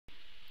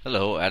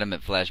Hello, Adam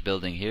at Flash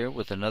Building here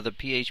with another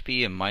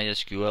PHP and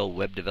MySQL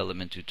web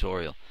development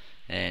tutorial.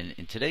 And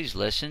in today's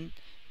lesson,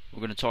 we're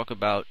going to talk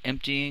about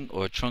emptying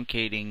or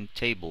truncating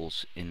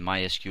tables in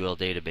MySQL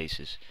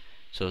databases.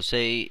 So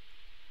say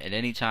at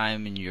any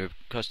time in your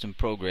custom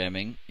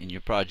programming in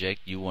your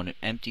project you want to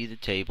empty the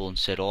table and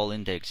set all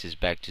indexes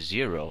back to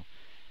 0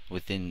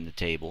 within the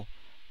table.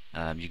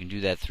 You can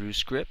do that through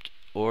script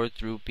or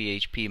through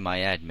PHP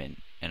MyAdmin.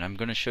 And I'm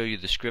going to show you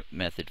the script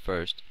method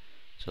first.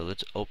 So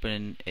let's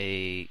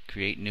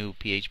create new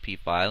PHP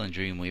file in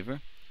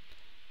Dreamweaver,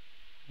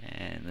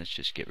 and let's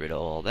just get rid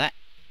of all that,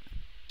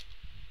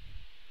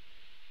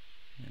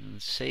 and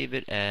let's save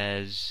it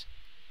as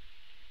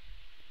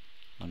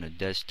on a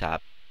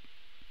desktop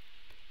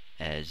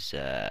as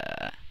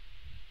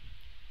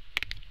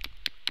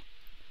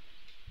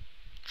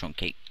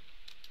Truncate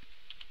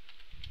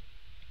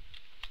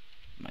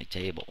my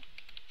table.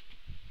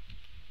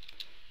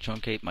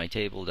 Truncate my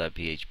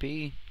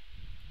table.php,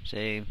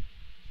 save.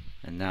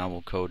 And now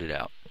we'll code it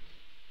out.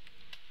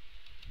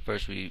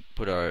 First we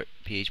put our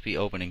PHP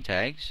opening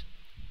tags,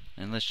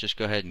 and let's just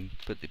go ahead and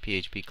put the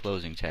PHP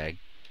closing tag.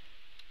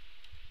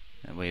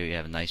 That way we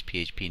have a nice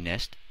PHP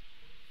nest.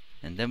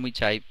 And then we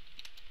type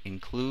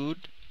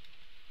include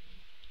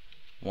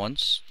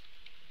once,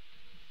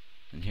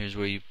 and here's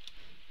where you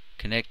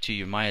connect to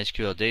your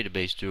MySQL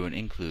database through an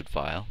include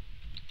file.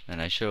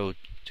 And I show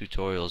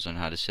tutorials on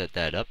how to set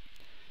that up.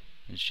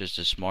 It's just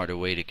a smarter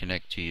way to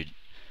connect to your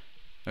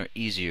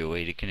easier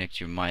way to connect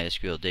your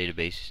MySQL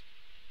database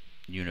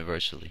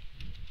universally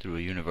through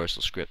a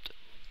universal script.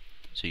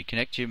 So you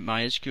connect to your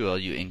MySQL,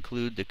 you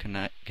include the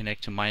connect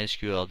to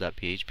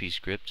MySQL.php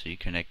script, so you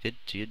connect it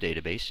to your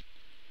database,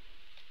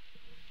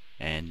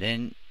 and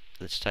then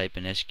let's type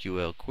an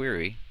SQL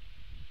query.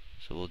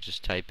 So we'll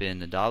just type in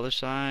the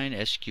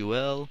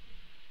 $SQL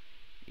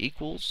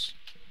equals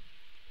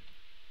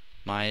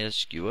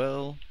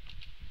MySQL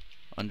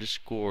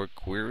underscore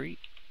query.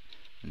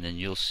 And then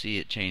you'll see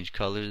it change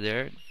color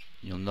there.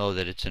 You'll know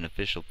that it's an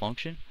official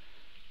function.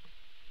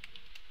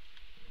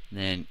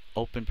 Then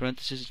open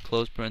parentheses,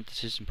 close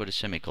parentheses, and put a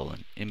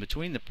semicolon. In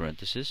between the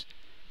parentheses,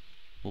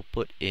 we'll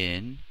put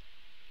in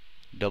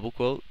double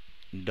quote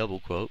and double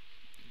quote.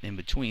 In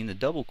between the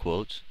double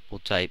quotes, we'll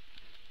type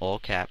all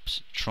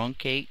caps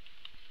truncate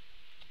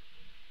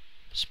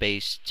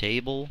space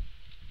table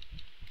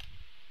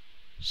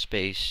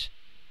space,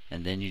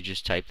 and then you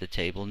just type the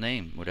table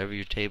name, whatever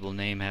your table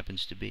name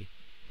happens to be.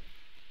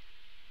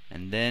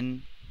 And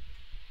then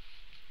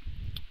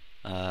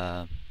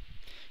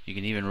you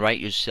can even write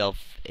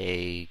yourself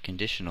a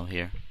conditional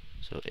here.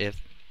 So if,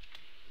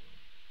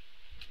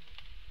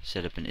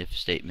 set up an if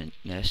statement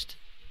nest,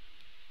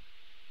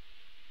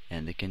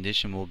 and the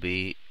condition will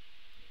be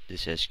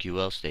this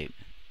SQL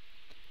statement.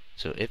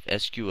 So if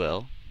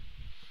SQL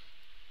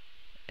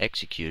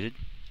executed,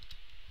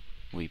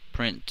 we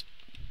print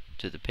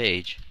to the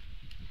page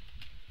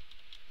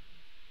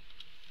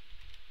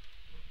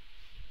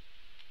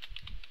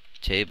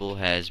table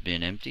has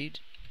been emptied,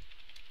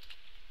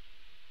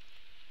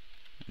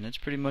 and that's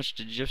pretty much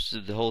the gist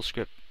of the whole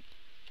script.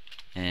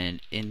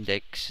 And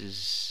index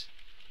is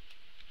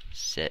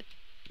set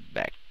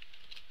back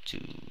to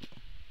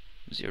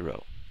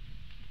 0,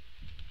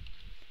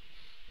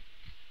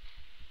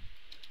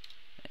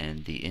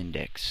 and the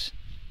index.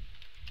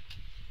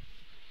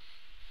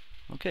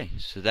 Okay,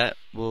 so that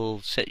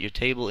will set your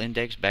table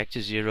index back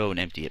to 0 and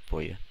empty it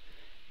for you.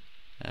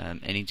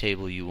 Any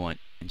table you want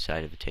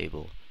inside of a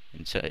table,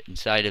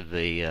 inside of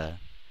a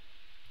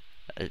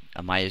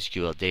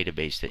MySQL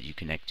database that you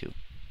connect to,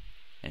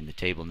 and the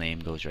table name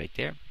goes right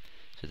there,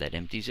 so that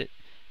empties it.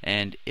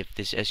 And if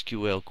this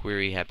SQL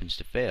query happens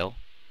to fail,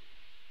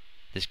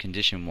 this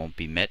condition won't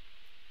be met,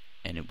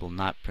 and it will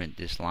not print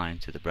this line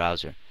to the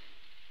browser.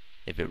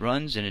 If it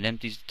runs and it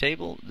empties the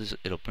table,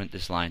 it'll print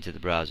this line to the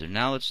browser.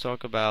 Now let's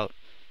talk about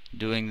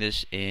doing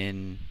this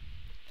in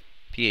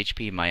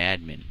PHP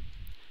MyAdmin.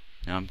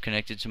 Now I'm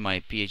connected to my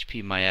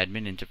PHP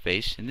MyAdmin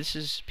interface, and this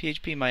is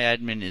PHP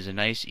MyAdmin is a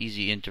nice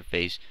easy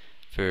interface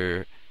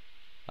for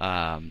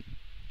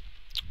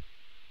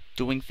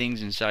doing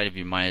things inside of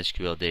your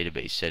MySQL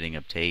database, setting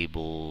up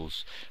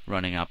tables,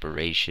 running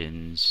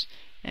operations,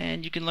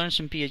 and you can learn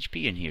some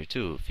PHP in here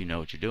too if you know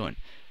what you're doing.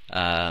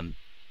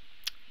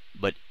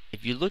 But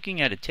if you're looking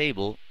at a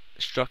table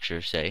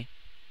structure, say,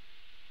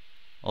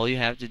 all you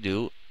have to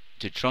do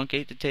to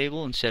truncate the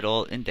table and set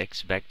all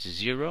index back to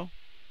 0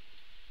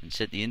 and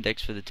set the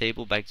index for the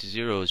table back to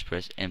 0 is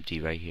press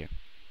empty right here.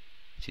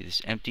 See this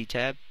empty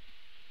tab?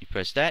 You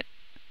press that.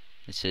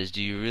 It says,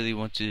 do you really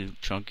want to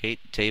truncate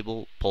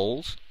table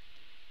polls?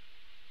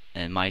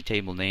 And my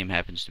table name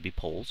happens to be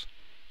polls.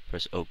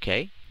 Press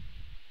OK.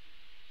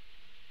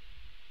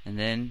 And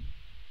then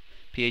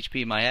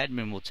PHP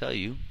MyAdmin will tell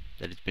you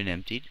that it's been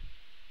emptied.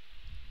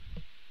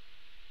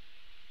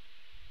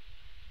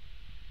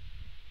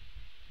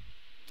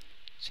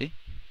 See?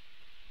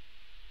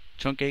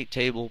 Truncate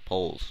table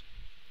polls.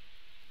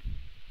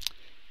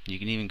 You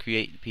can even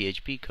create the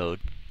PHP code.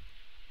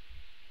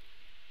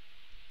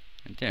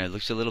 And there, it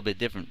looks a little bit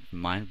different from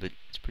mine, but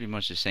it's pretty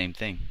much the same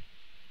thing.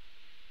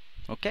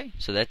 Okay,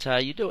 so that's how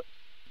you do it.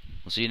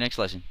 We'll see you next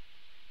lesson.